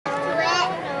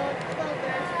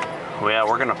Oh yeah,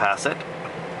 we're gonna pass it.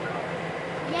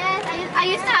 Yes, I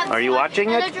used to have this Are you one.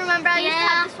 watching it? Don't you remember I used to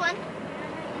have this one?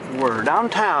 We're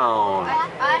downtown.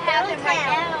 I have it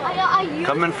right now.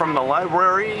 Coming from the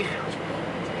library.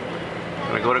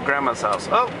 Gonna go to Grandma's house.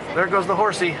 Oh, there goes the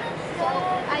horsey.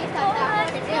 I used to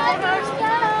have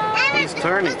that. He's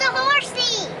turning. It's a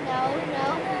horsey. No.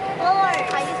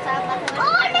 Horse. I used to have that one.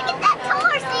 Oh, look at that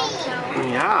horsey.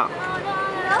 Yeah.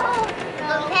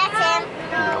 Go past him.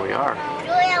 There we are.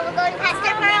 Julia, we're going past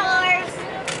the horse.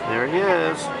 There he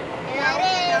is. There it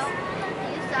is. I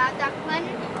used to have that one.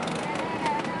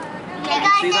 Hey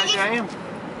guys, See that, Jay? No.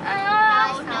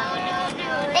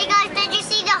 Hey guys, did you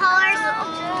see the horse?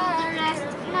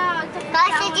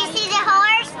 Guys, did you see the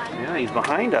horse? Yeah, he's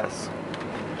behind us.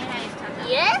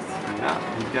 Yes? Yeah,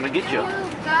 he's gonna get you.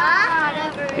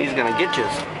 Huh? He's gonna get you.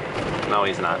 No,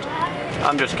 he's not.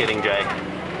 I'm just kidding, Jay.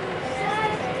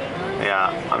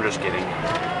 Yeah, I'm just kidding.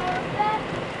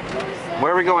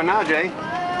 Where are we going now, Jay?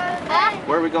 Huh?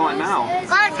 Where are we going now?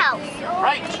 God's house.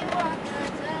 Right.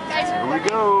 Here we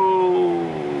go.